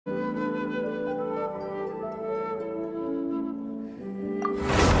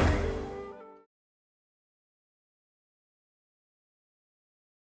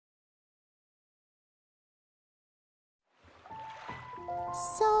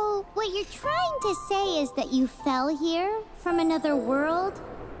So, what you're trying to say is that you fell here from another world?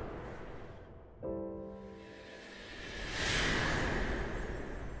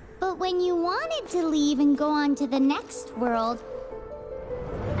 But when you wanted to leave and go on to the next world,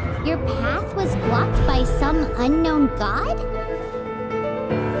 your path was blocked by some unknown god?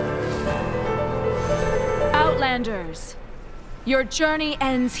 Outlanders, your journey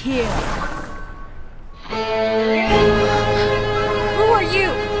ends here. Who are you?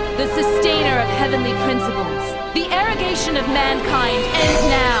 The sustainer of heavenly principles. The arrogation of mankind ends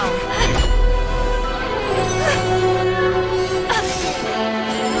now.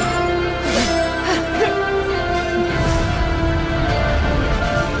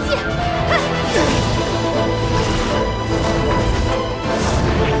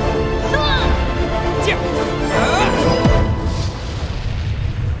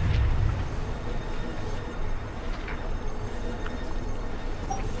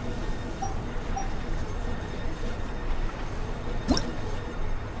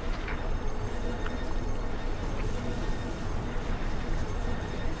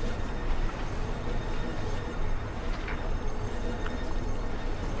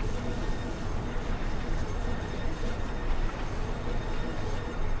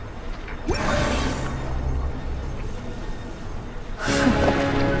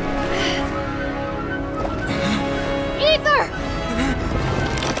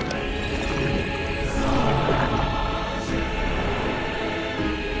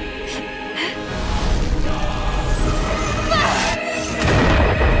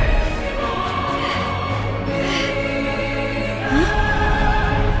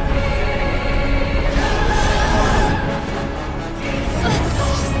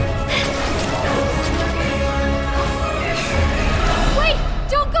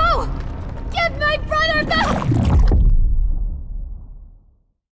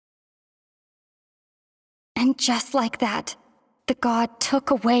 And just like that, the god took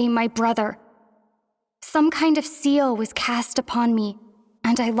away my brother. Some kind of seal was cast upon me,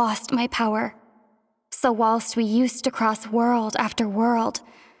 and I lost my power. So whilst we used to cross world after world,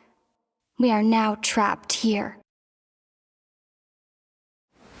 we are now trapped here.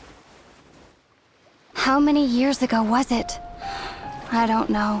 How many years ago was it? I don't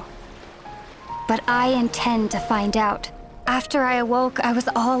know. But I intend to find out. After I awoke, I was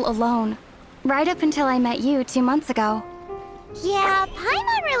all alone. Right up until I met you 2 months ago. Yeah,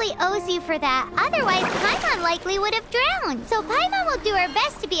 Paimon really owes you for that. Otherwise, Paimon likely would have drowned. So Paimon will do her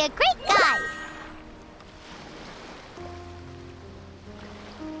best to be a great guide.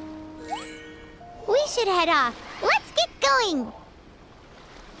 We should head off. Let's get going!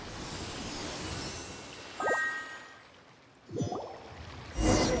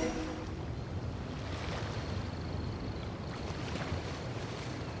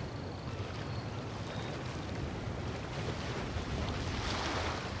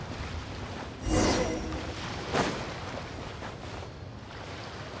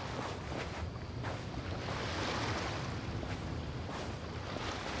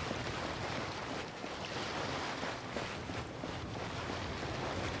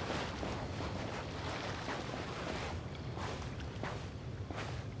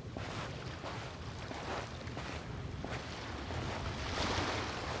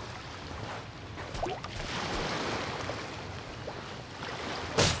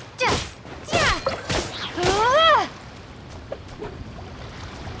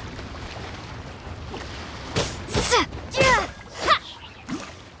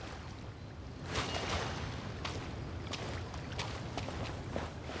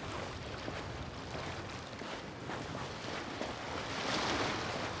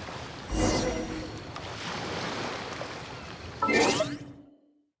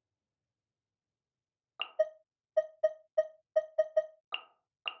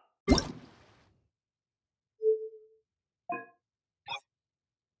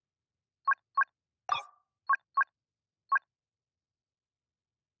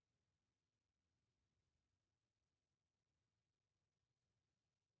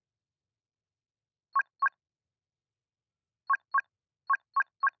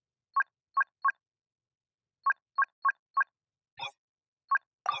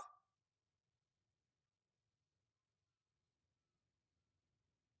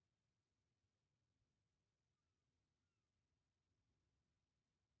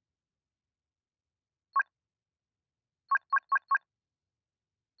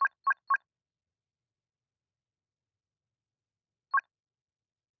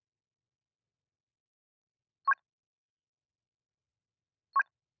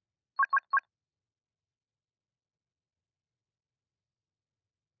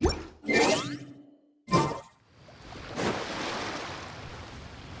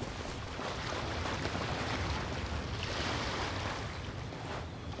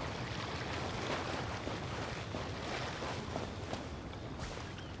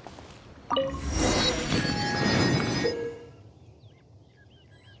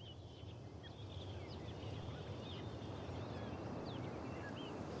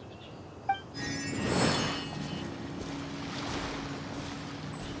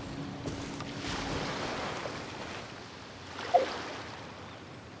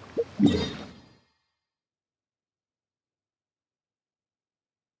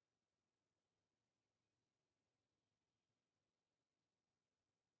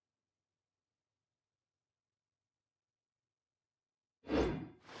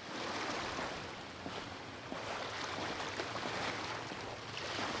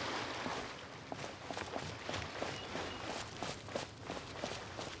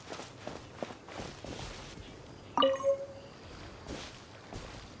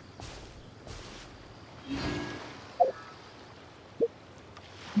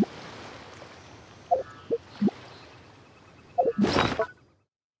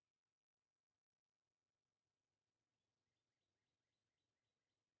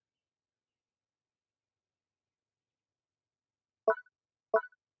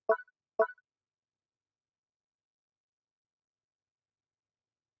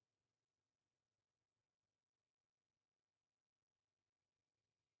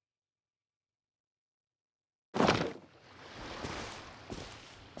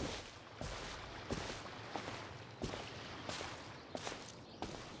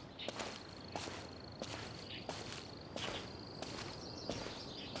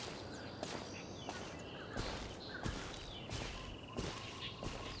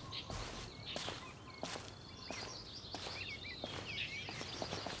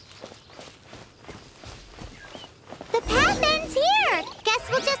 The path ends here! Guess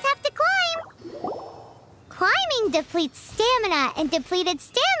we'll just have to climb! Climbing depletes stamina, and depleted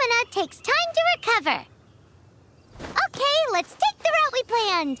stamina takes time to recover. Okay, let's take the route we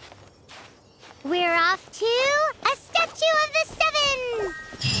planned. We're off to a Statue of the Seven!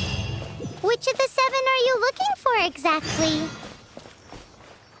 Which of the seven are you looking for exactly?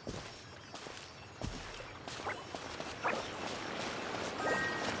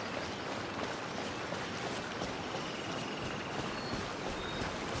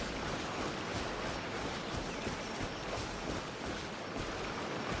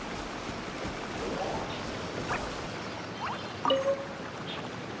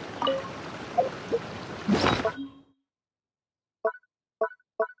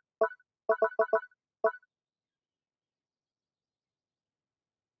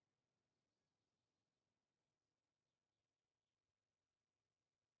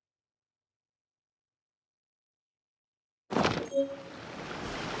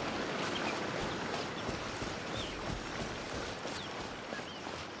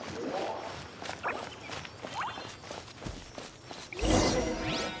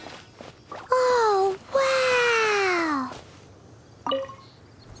 Oh, wow!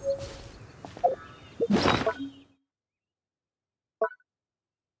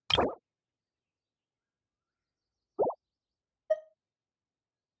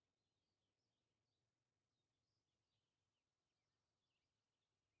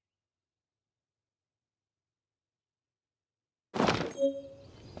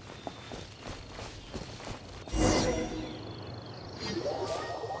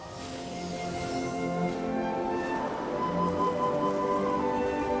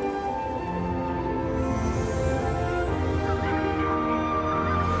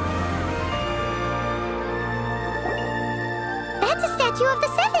 That's a statue of the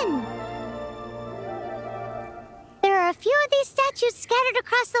Seven! There are a few of these statues scattered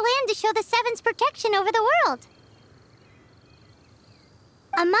across the land to show the Seven's protection over the world.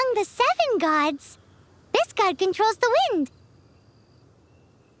 Among the seven gods, this god controls the wind.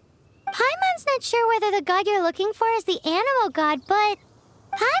 Paimon's not sure whether the god you're looking for is the animal god, but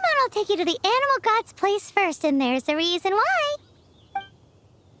Paimon will take you to the animal god's place first, and there's the reason why.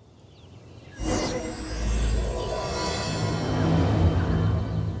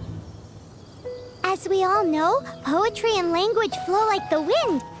 As we all know, poetry and language flow like the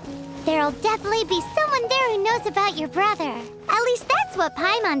wind. There'll definitely be someone there who knows about your brother. At least that's what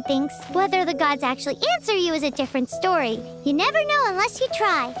Paimon thinks. Whether the gods actually answer you is a different story. You never know unless you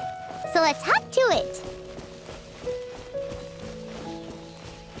try. So let's hop to it.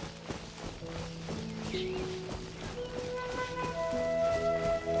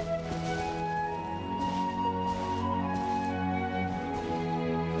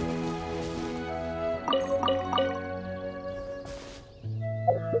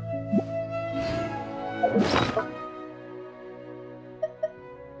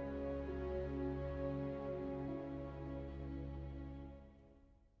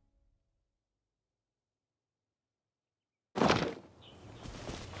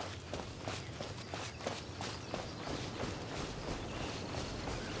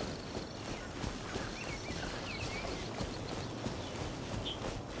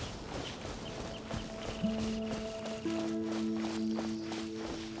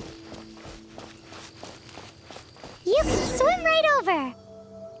 recover.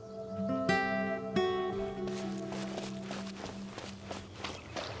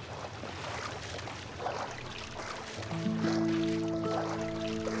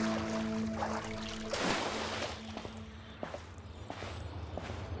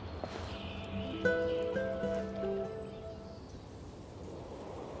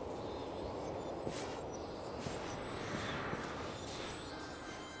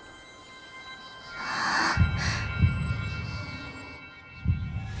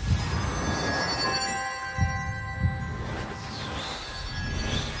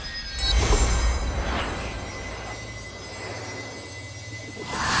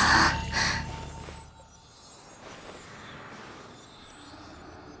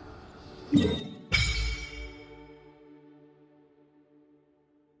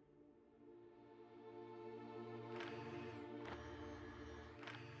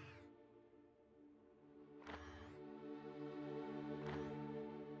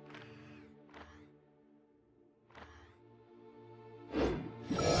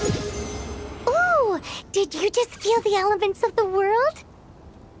 Did you just feel the elements of the world?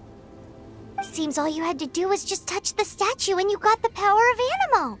 Seems all you had to do was just touch the statue and you got the power of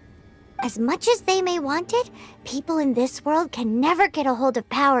Animo. As much as they may want it, people in this world can never get a hold of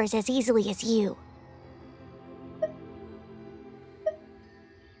powers as easily as you.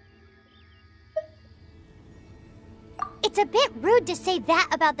 It's a bit rude to say that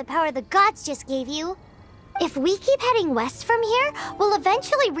about the power the gods just gave you. If we keep heading west from here, we'll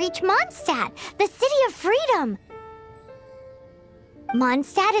eventually reach Monstadt, the city of freedom.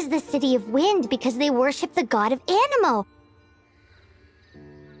 Monstadt is the city of wind because they worship the god of Animo.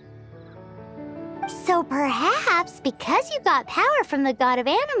 So perhaps, because you got power from the god of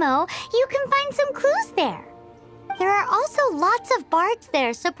Animo, you can find some clues there. There are also lots of bards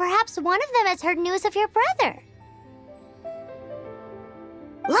there, so perhaps one of them has heard news of your brother.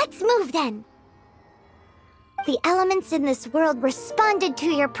 Let's move then. The elements in this world responded to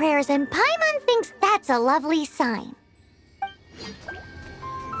your prayers, and Paimon thinks that's a lovely sign.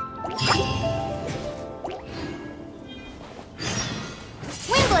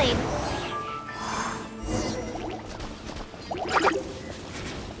 Windblade!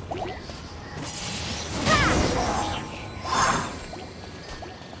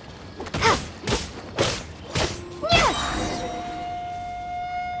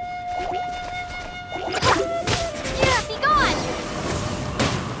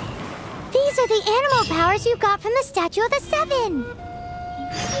 The animal powers you got from the Statue of the Seven.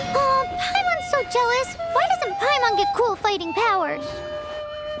 Oh, Paimon's so jealous. Why doesn't Paimon get cool fighting powers?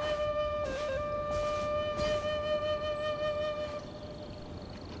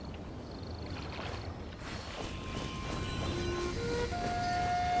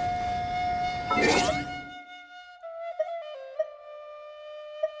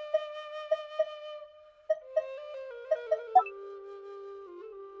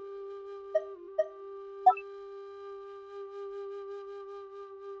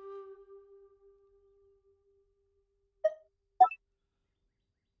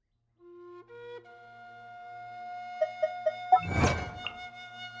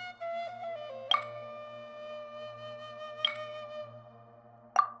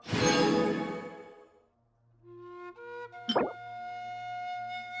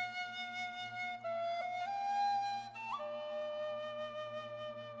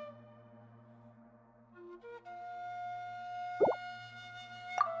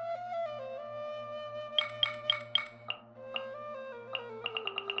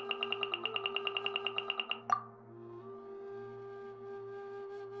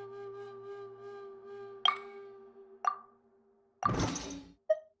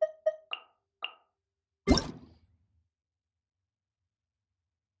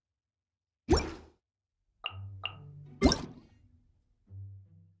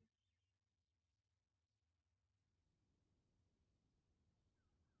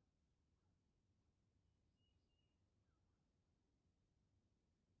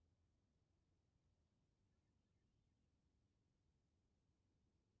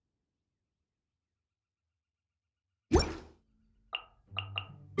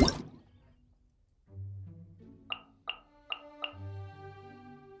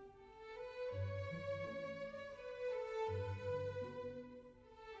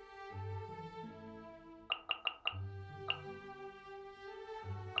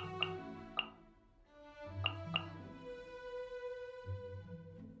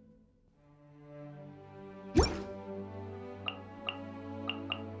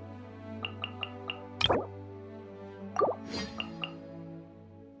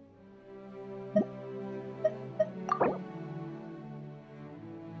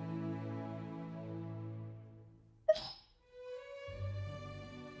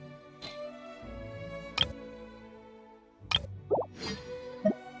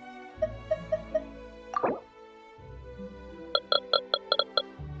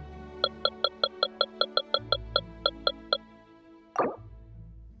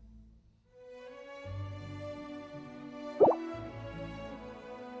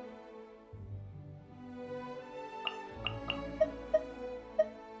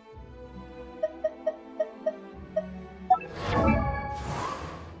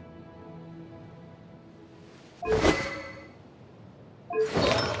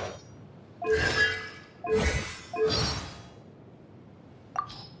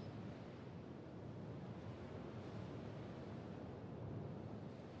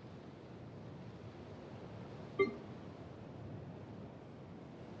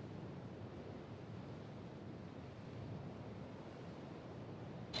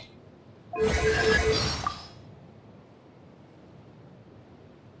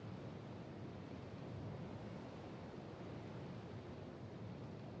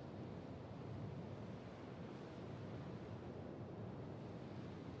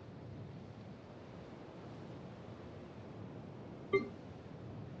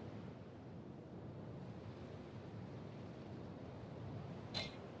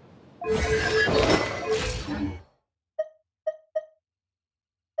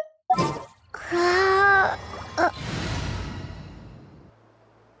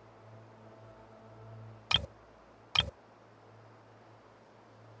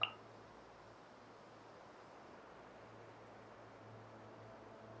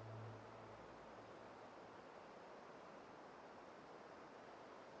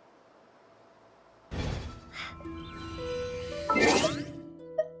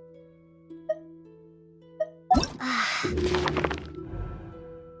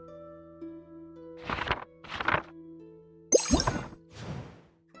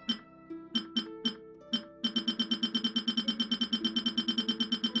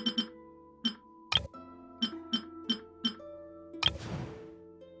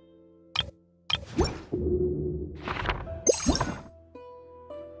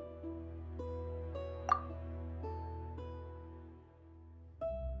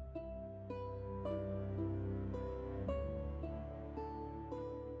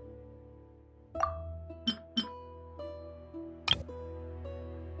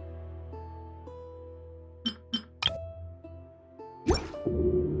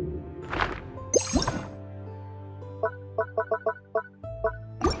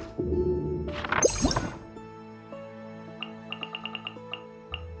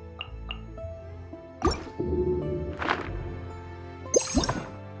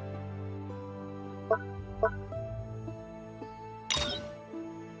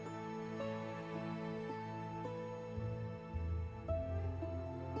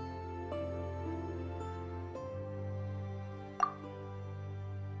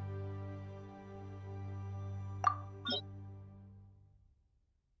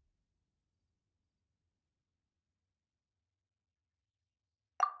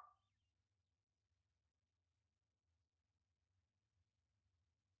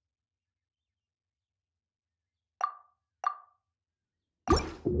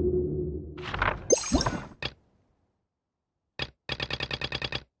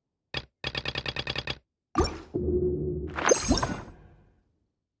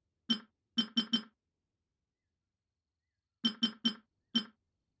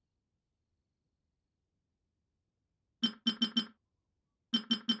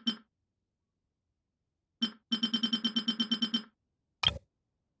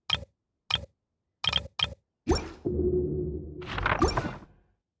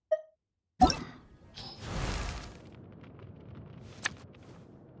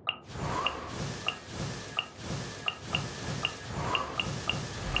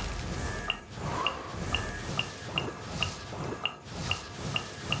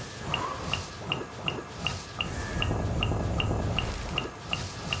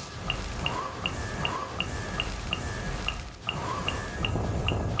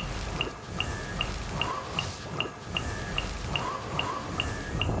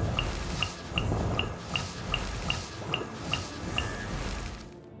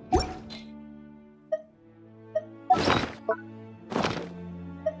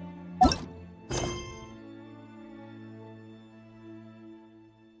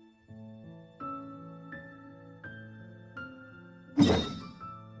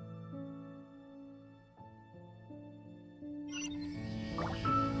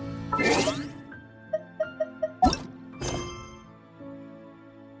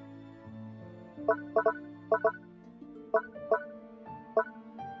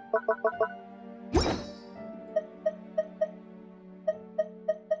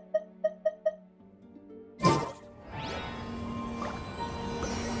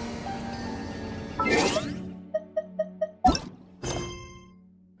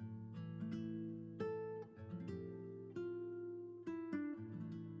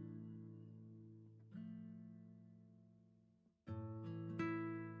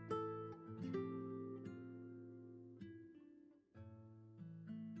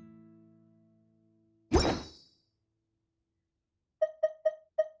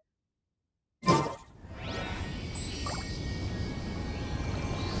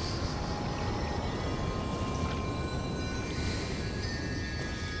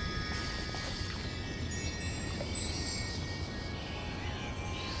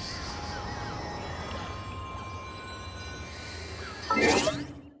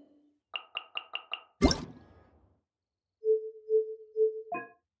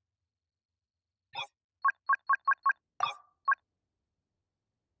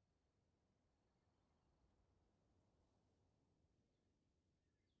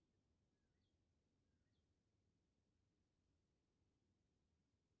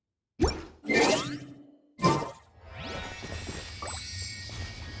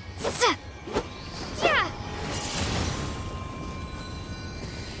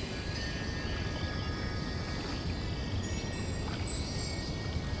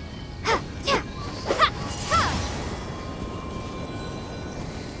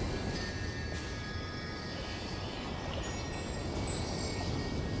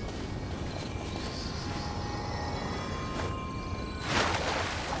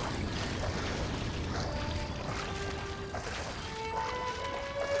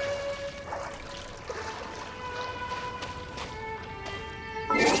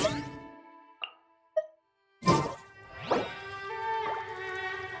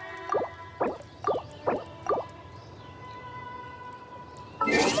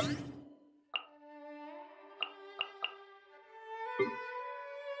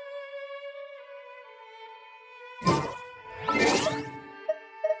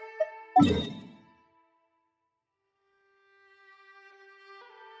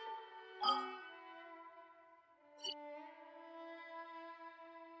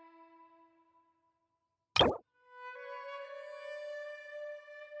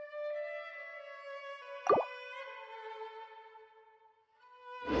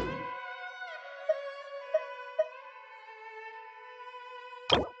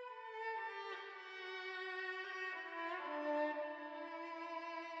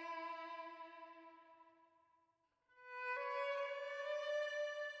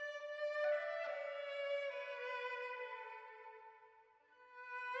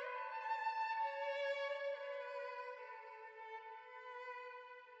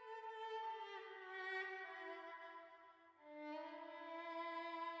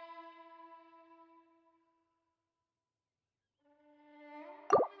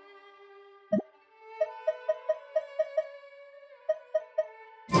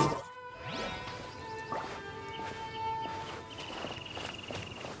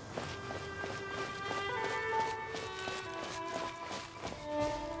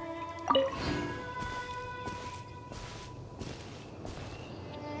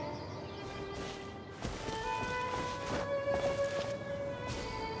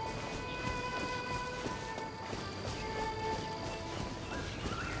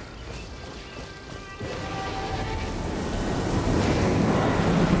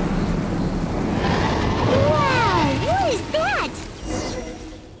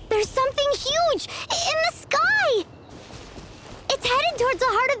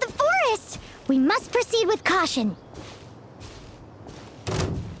 We must proceed with caution.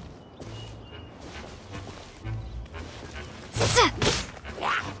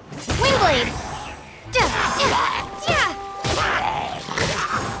 Wingblade!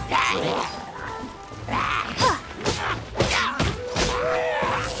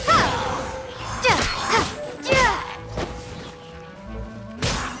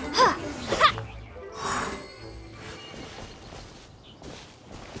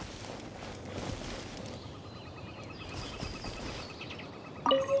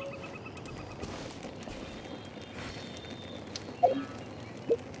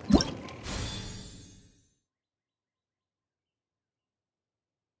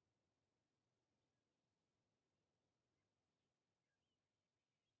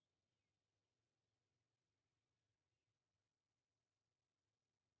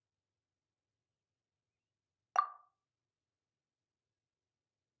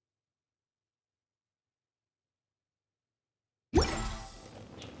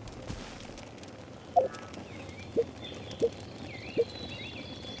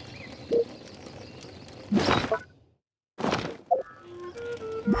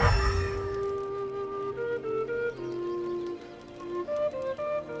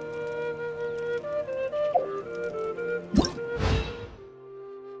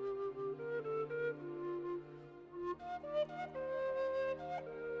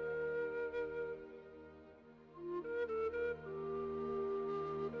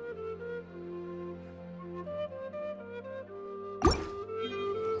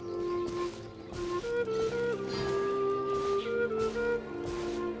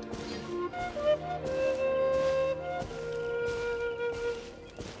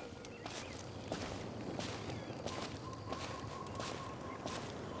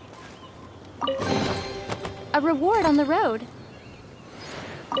 A reward on the road.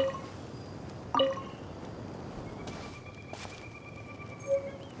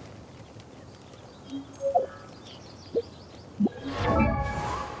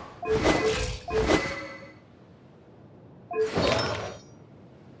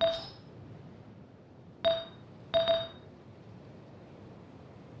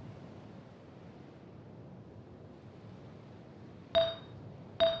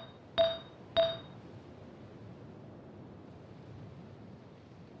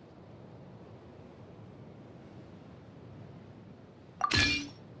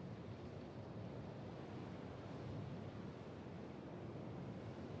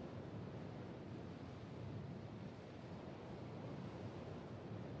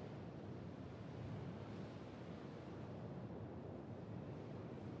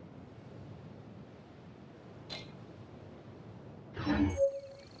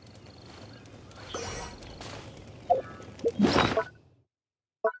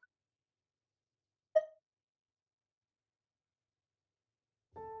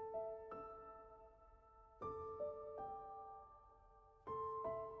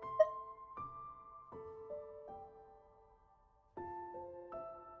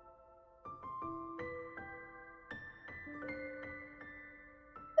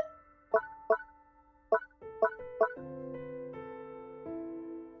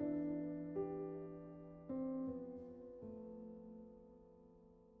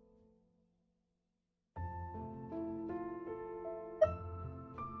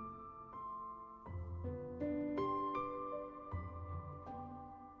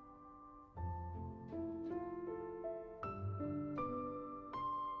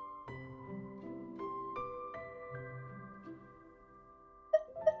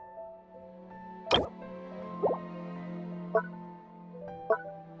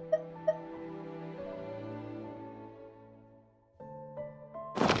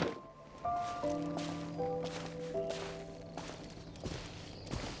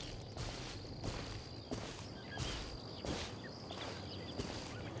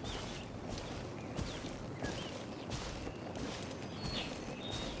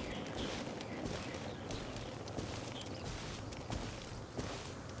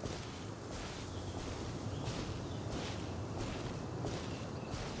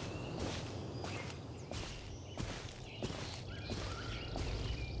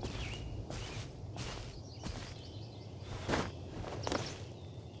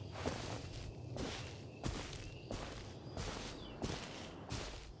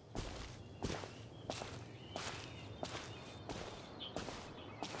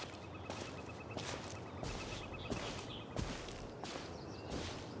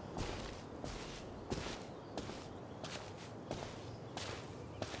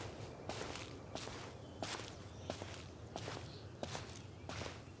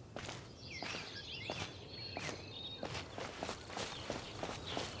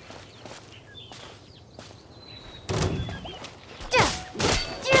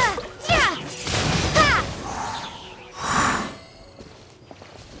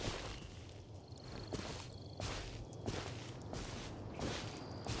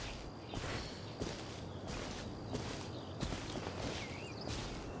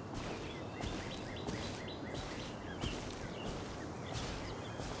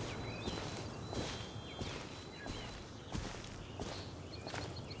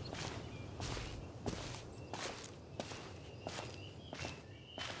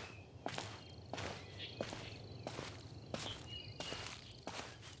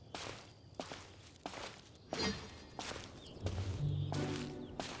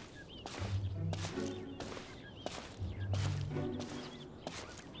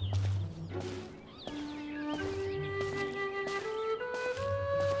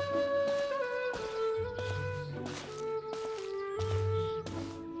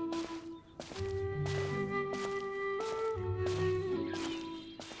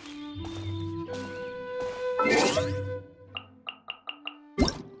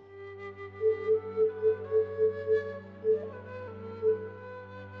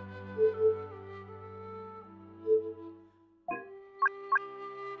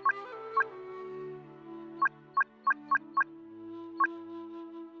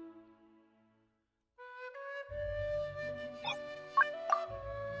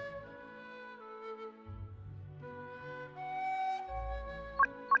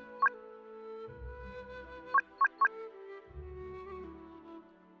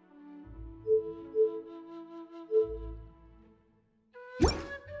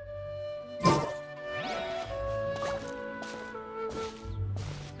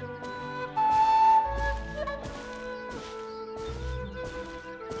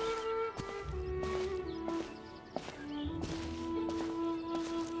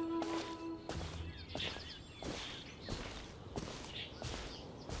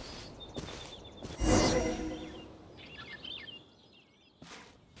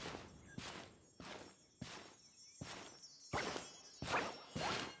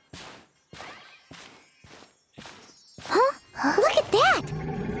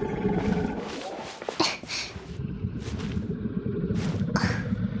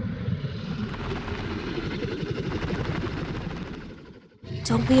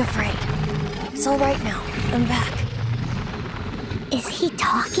 Don't be afraid. It's all right now. I'm back. Is he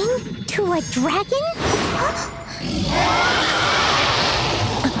talking to a dragon?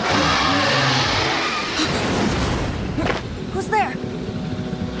 Who's there?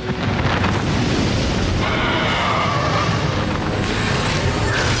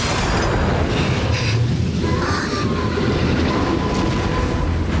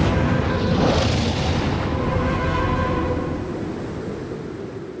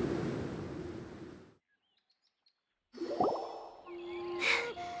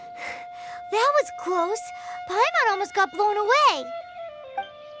 That was close. Paimon almost got blown away.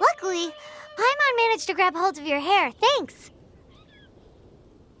 Luckily, Paimon managed to grab hold of your hair. Thanks.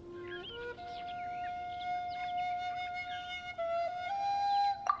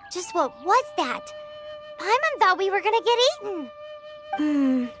 Just what was that? Paimon thought we were gonna get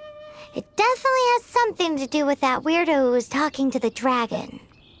eaten. It definitely has something to do with that weirdo who was talking to the dragon.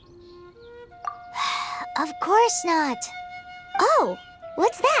 Of course not. Oh,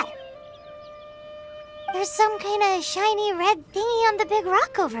 what's that? There's some kind of shiny red thingy on the big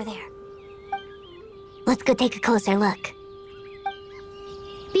rock over there. Let's go take a closer look.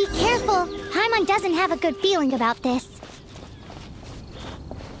 Be careful. Paimon doesn't have a good feeling about this.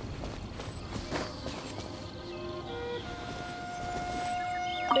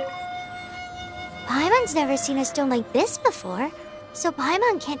 Paimon's never seen a stone like this before, so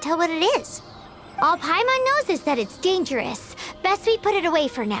Paimon can't tell what it is. All Paimon knows is that it's dangerous. Best we put it away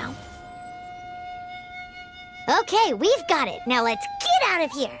for now. Okay, we've got it. Now let's get out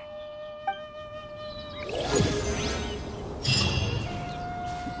of here.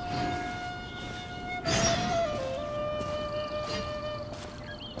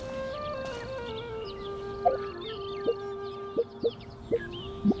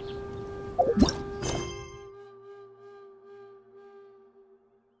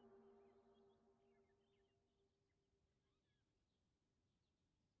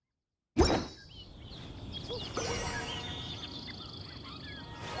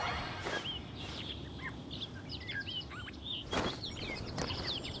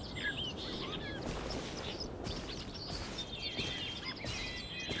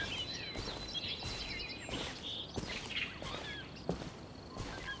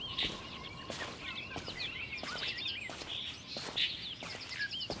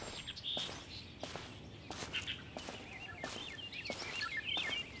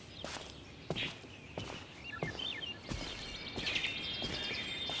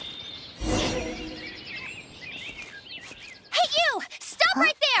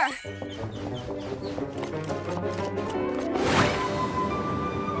 Right there!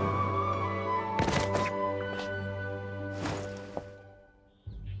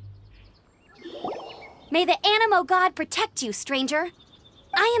 May the Animo God protect you, stranger.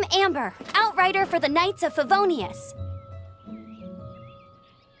 I am Amber, outrider for the Knights of Favonius.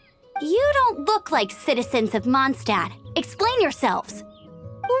 You don't look like citizens of Monstadt. Explain yourselves.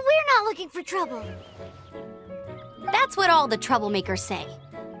 We're not looking for trouble. That's what all the troublemakers say.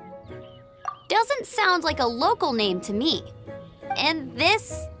 Doesn't sound like a local name to me. And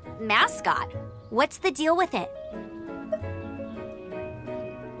this mascot, what's the deal with it?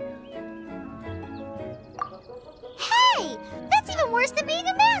 Hey! That's even worse than being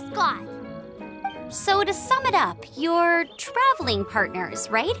a mascot! So to sum it up, you're traveling partners,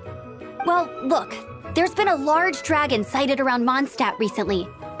 right? Well, look, there's been a large dragon sighted around Monstadt recently.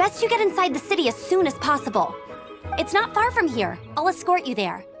 Best you get inside the city as soon as possible. It's not far from here. I'll escort you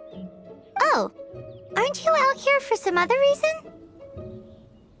there. Oh, aren't you out here for some other reason?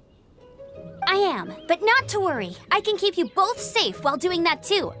 I am, but not to worry. I can keep you both safe while doing that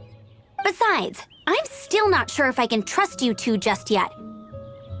too. Besides, I'm still not sure if I can trust you two just yet.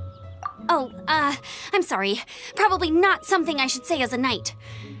 Oh, I'm sorry. Probably not something I should say as a knight.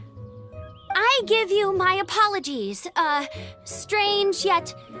 I give you my apologies, strange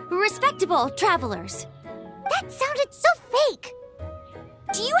yet respectable travelers. That sounded so fake!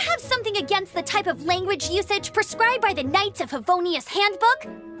 Do you have something against the type of language usage prescribed by the Knights of Favonius Handbook?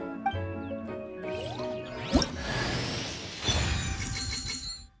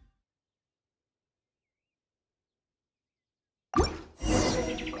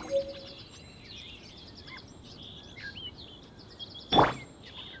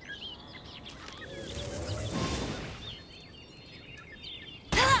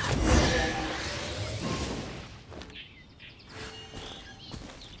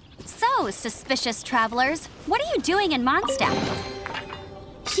 So, suspicious travelers, what are you doing in Monstadt?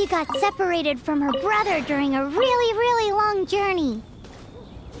 She got separated from her brother during a really long journey.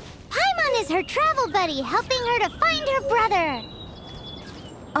 Paimon is her travel buddy, helping her to find her brother.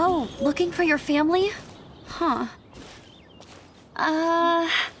 Oh, looking for your family? Huh.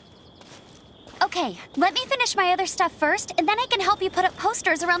 Okay, let me finish my other stuff first, and then I can help you put up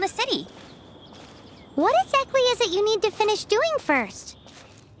posters around the city. What exactly is it you need to finish doing first?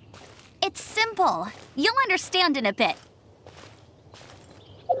 It's simple. You'll understand in a bit.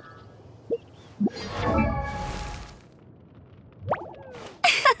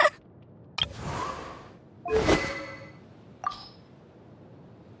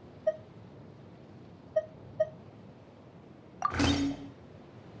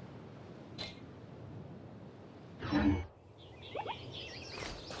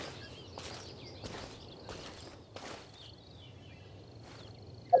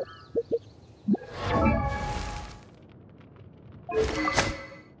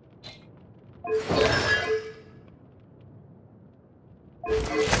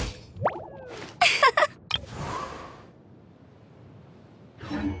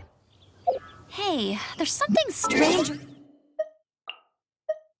 Hey, there's something strange.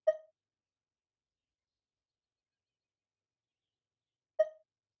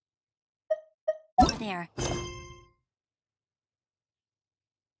 There.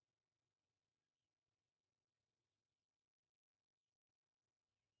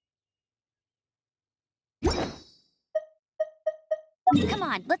 Come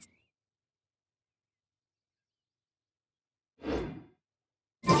on, let's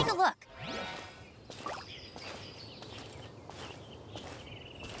take a look.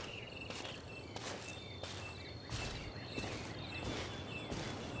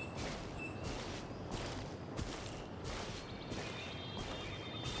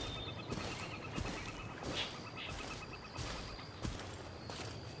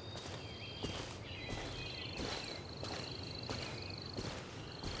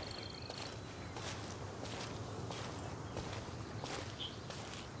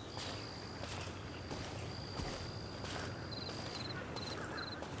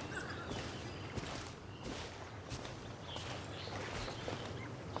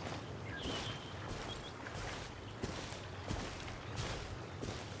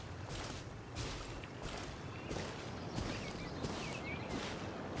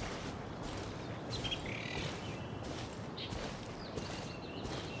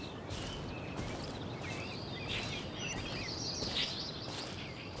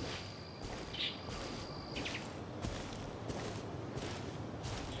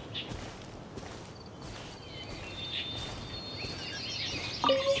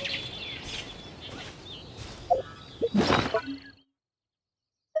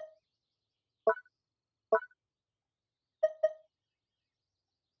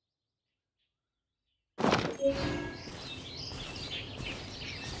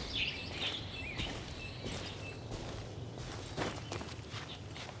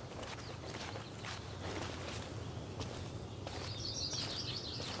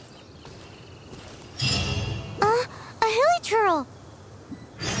 A hilichurl!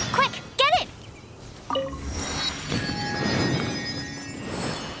 Quick, get it!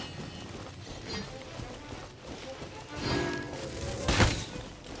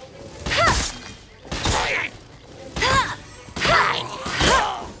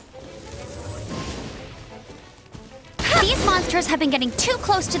 These monsters have been getting too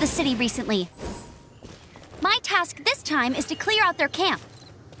close to the city recently. My task this time is to clear out their camp.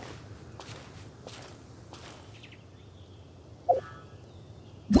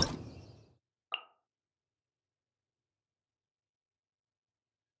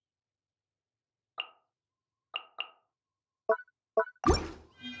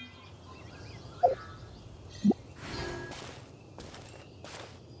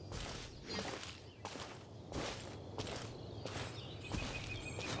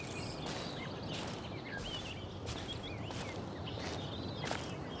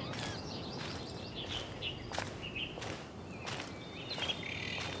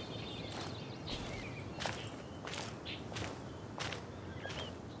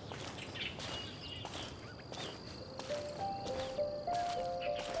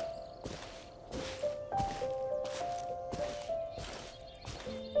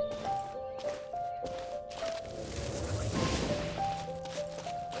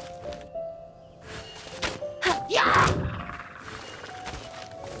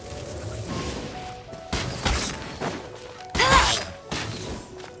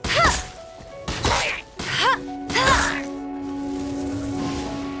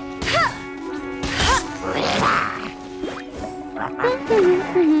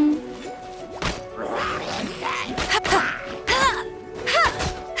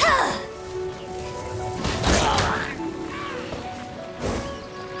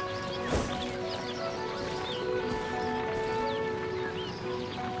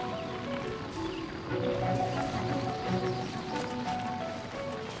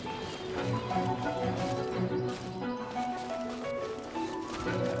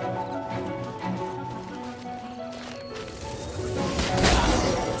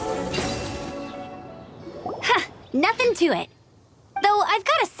 Nothing to it. Though I've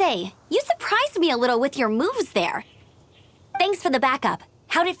gotta say, you surprised me a little with your moves there. Thanks for the backup.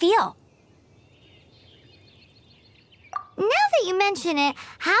 How'd it feel? Now that you mention it,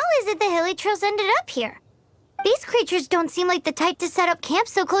 how is it the Hilly Trails ended up here? These creatures don't seem like the type to set up camp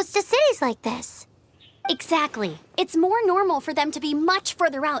so close to cities like this. Exactly. It's more normal for them to be much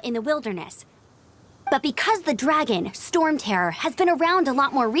further out in the wilderness. But because the dragon, Storm Terror, has been around a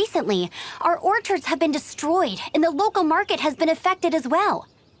lot more recently, our orchards have been destroyed and the local market has been affected as well.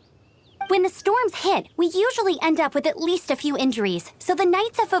 When the storms hit, we usually end up with at least a few injuries, so the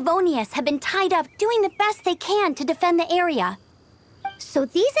Knights of Favonius have been tied up doing the best they can to defend the area. So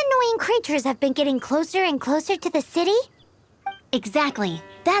these annoying creatures have been getting closer and closer to the city? Exactly.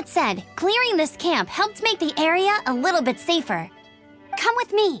 That said, clearing this camp helped make the area a little bit safer. Come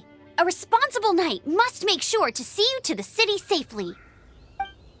with me. A responsible knight must make sure to see you to the city safely.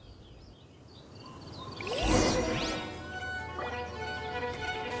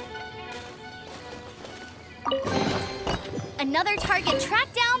 Another target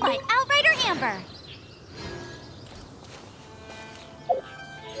tracked down by Outrider Amber.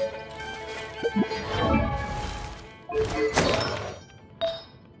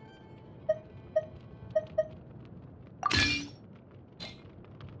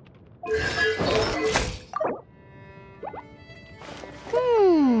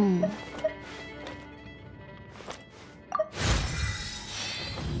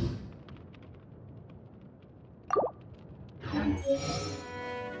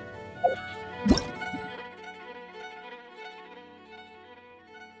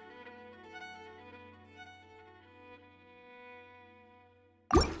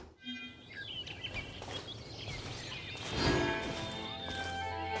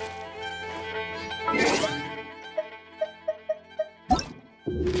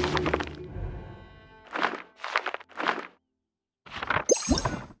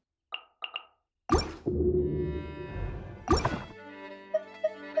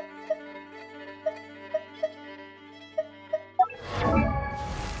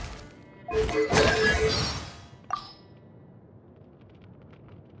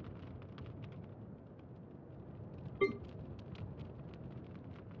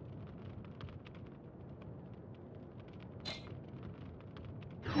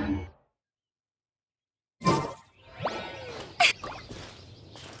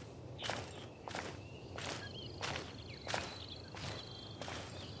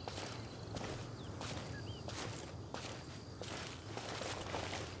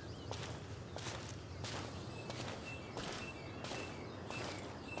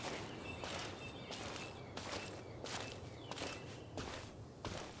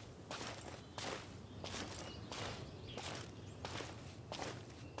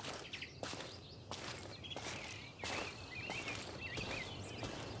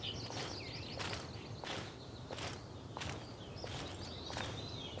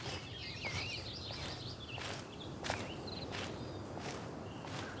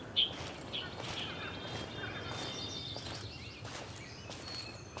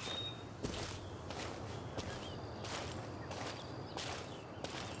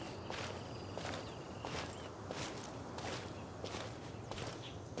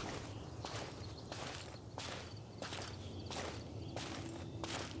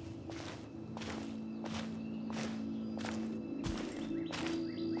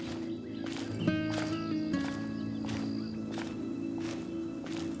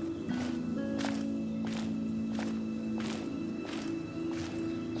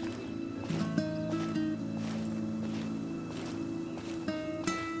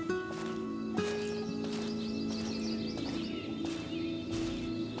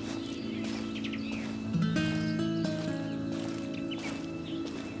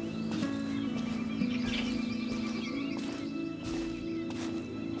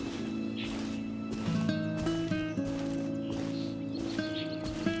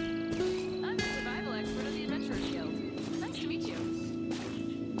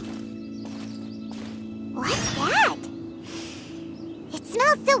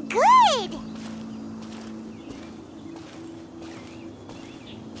 So good!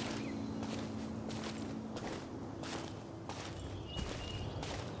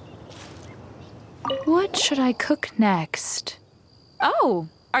 What should I cook next? Oh,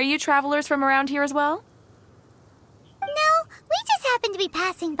 are you travelers from around here as well? No, we just happened to be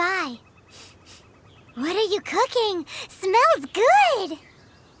passing by. What are you cooking? Smells good!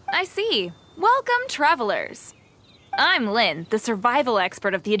 I see. Welcome, travelers. I'm Lynn, the survival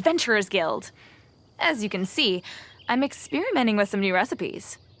expert of the Adventurers Guild. As you can see, I'm experimenting with some new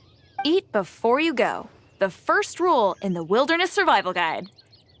recipes. Eat before you go. The first rule in the Wilderness Survival Guide.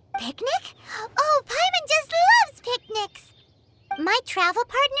 Picnic? Oh, Paimon just loves picnics! My travel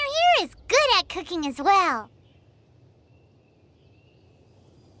partner here is good at cooking as well.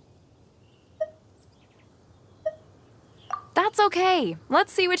 That's okay.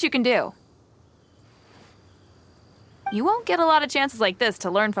 Let's see what you can do. You won't get a lot of chances like this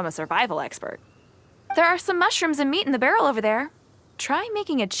to learn from a survival expert. There are some mushrooms and meat in the barrel over there. Try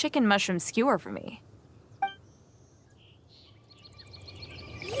making a chicken mushroom skewer for me.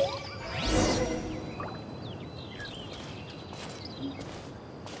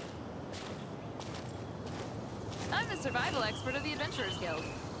 I'm the survival expert of the Adventurers Guild.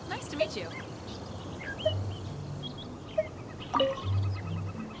 Nice to meet you.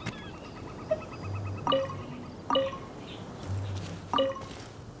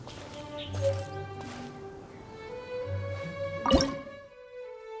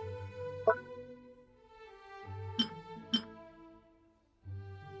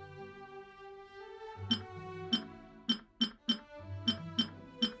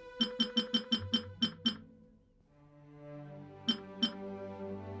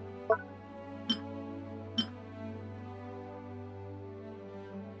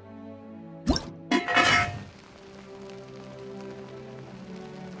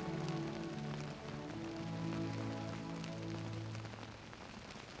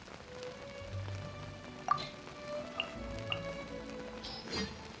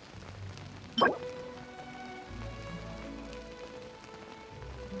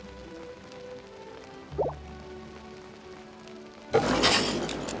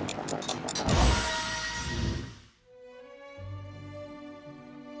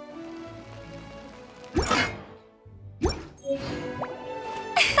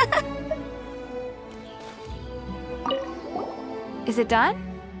 Is it done?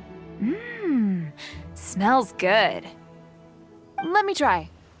 Smells good. Let me try.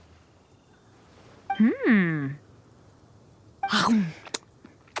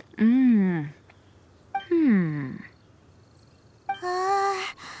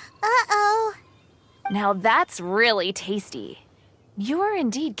 Uh-oh. Now that's really tasty. You're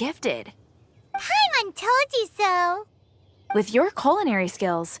indeed gifted. Paimon told you so. With your culinary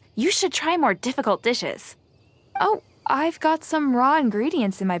skills, you should try more difficult dishes. Oh, I've got some raw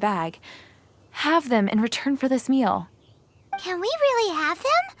ingredients in my bag. Have them in return for this meal. Can we really have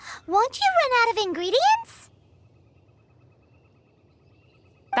them? Won't you run out of ingredients?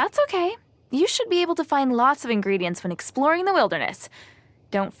 That's okay. You should be able to find lots of ingredients when exploring the wilderness.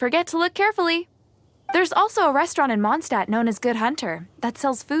 Don't forget to look carefully. There's also a restaurant in Monstadt known as Good Hunter that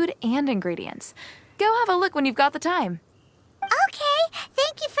sells food and ingredients. Go have a look when you've got the time. Okay,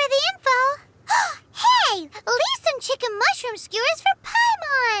 thank you for the info. Hey, leave some chicken mushroom skewers for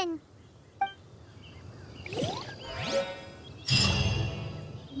Paimon.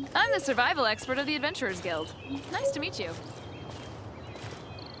 I'm the survival expert of the Adventurers Guild. Nice to meet you.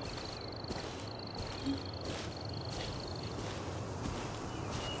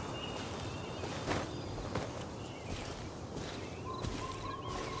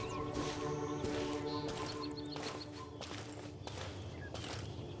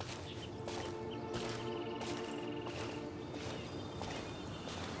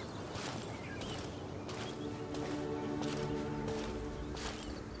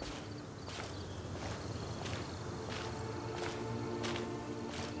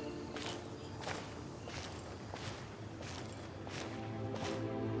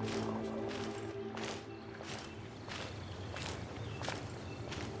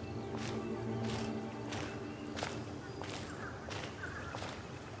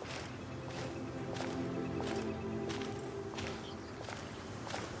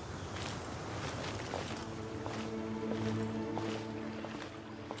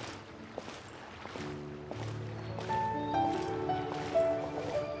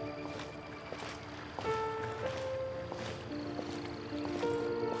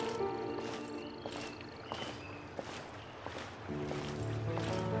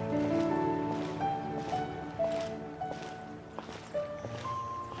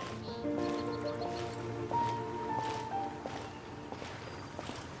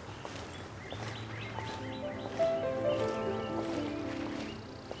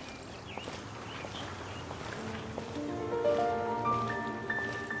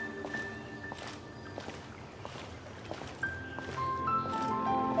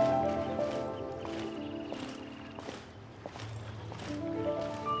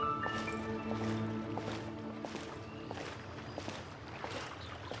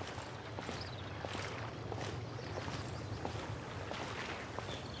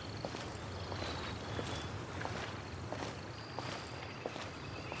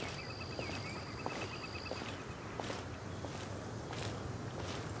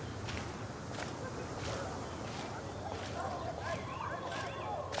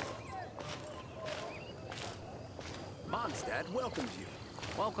 Monstadt welcomes you.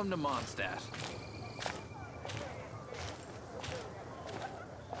 Welcome to Monstadt.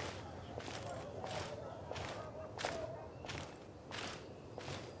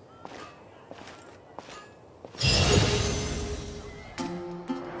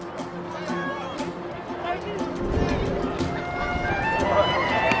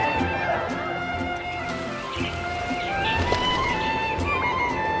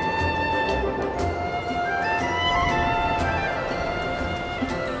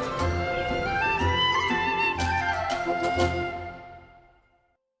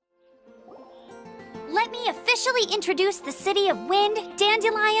 Let me officially introduce the city of wind,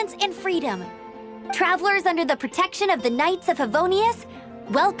 dandelions, and freedom. Travelers under the protection of the Knights of Favonius,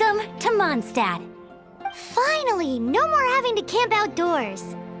 welcome to Monstadt. Finally, no more having to camp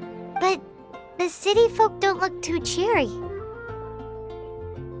outdoors. But the city folk don't look too cheery.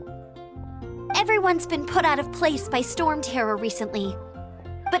 Everyone's been put out of place by storm terror recently.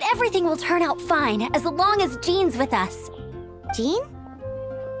 But everything will turn out fine as long as Jean's with us. Jean?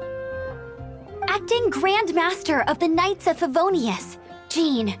 Acting Grand Master of the Knights of Favonius,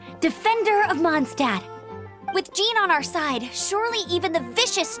 Jean, Defender of Monstadt. With Jean on our side, surely even the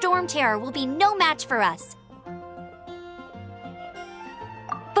vicious storm terror will be no match for us.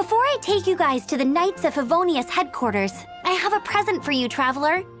 Before I take you guys to the Knights of Favonius headquarters, I have a present for you,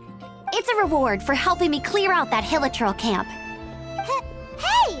 Traveler. It's a reward for helping me clear out that Hilichurl camp.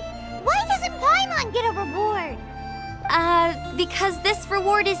 Hey! Why doesn't Paimon get a reward? Because this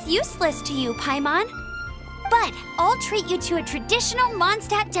reward is useless to you, Paimon. But I'll treat you to a traditional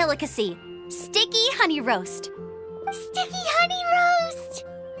Mondstadt delicacy, sticky honey roast. Sticky honey roast!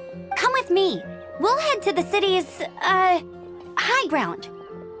 Come with me. We'll head to the city's, high ground.